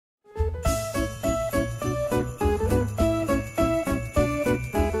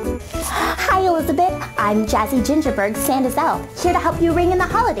I'm Jazzy Gingerberg Sandazel, here to help you ring in the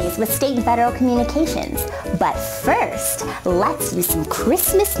holidays with state and federal communications. But first, let's use some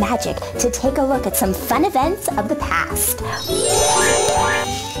Christmas magic to take a look at some fun events of the past.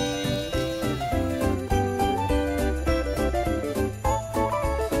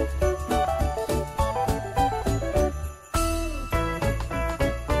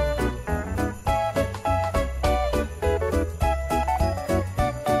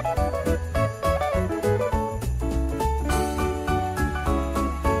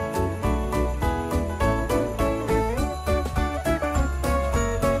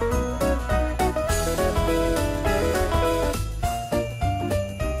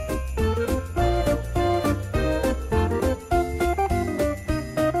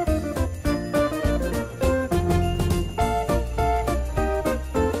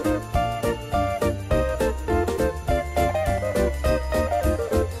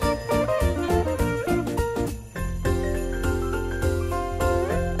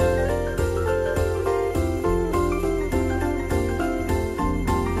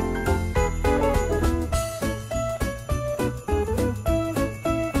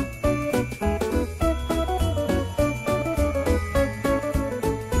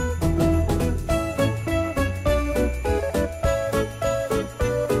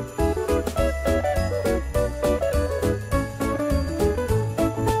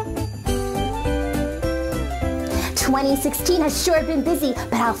 2016 has sure been busy,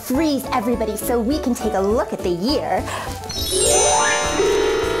 but I'll freeze everybody so we can take a look at the year.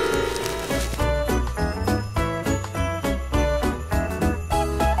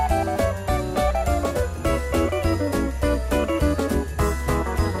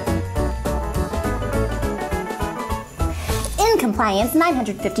 Compliance,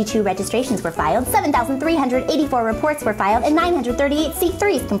 952 registrations were filed, 7,384 reports were filed, and 938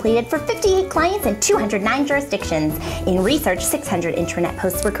 C3s completed for 58 clients in 209 jurisdictions. In research, 600 intranet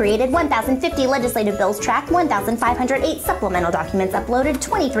posts were created, 1,050 legislative bills tracked, 1,508 supplemental documents uploaded,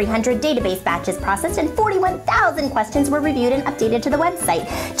 2,300 database batches processed, and 41,000 questions were reviewed and updated to the website.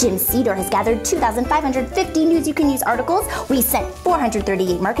 Jim Cedar has gathered 2,550 news you can use articles. We sent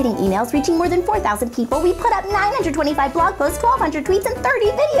 438 marketing emails reaching more than 4,000 people. We put up 925 blog posts, 1,200 tweets, and 30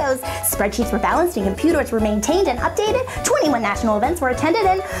 videos. Spreadsheets were balanced and computers were maintained and updated. 21 national events were attended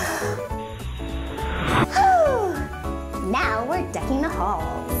and... now we're decking the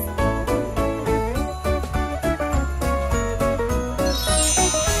halls.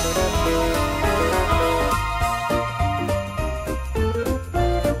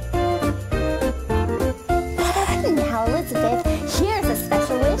 Now, Elizabeth, here's a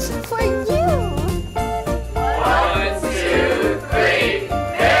special wish for you.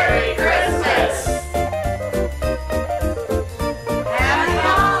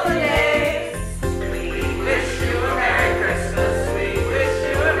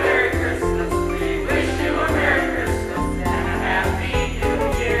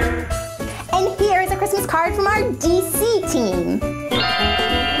 Card from our DC team.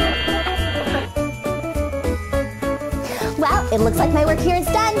 Well, it looks like my work here is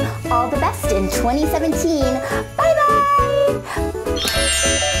done. All the best in 2017. Bye-bye!